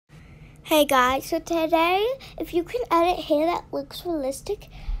Hey guys, so today, if you can edit hair that looks realistic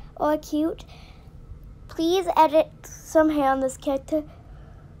or cute, please edit some hair on this character.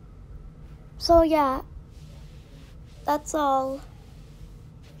 So yeah, that's all,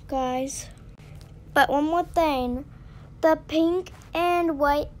 guys. But one more thing, the pink and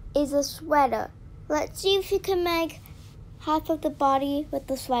white is a sweater. Let's see if you can make half of the body with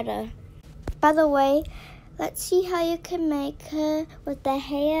the sweater. By the way, let's see how you can make her with the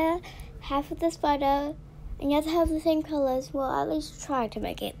hair, half of the sweater, and you have to have the same colors. Well, at least try to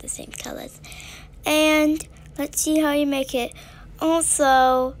make it the same colors. And let's see how you make it.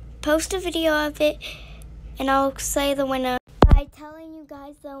 Also, post a video of it, and I'll say the winner by telling you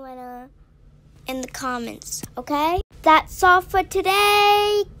guys the winner in the comments, okay? That's all for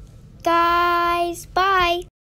today, guys. Bye.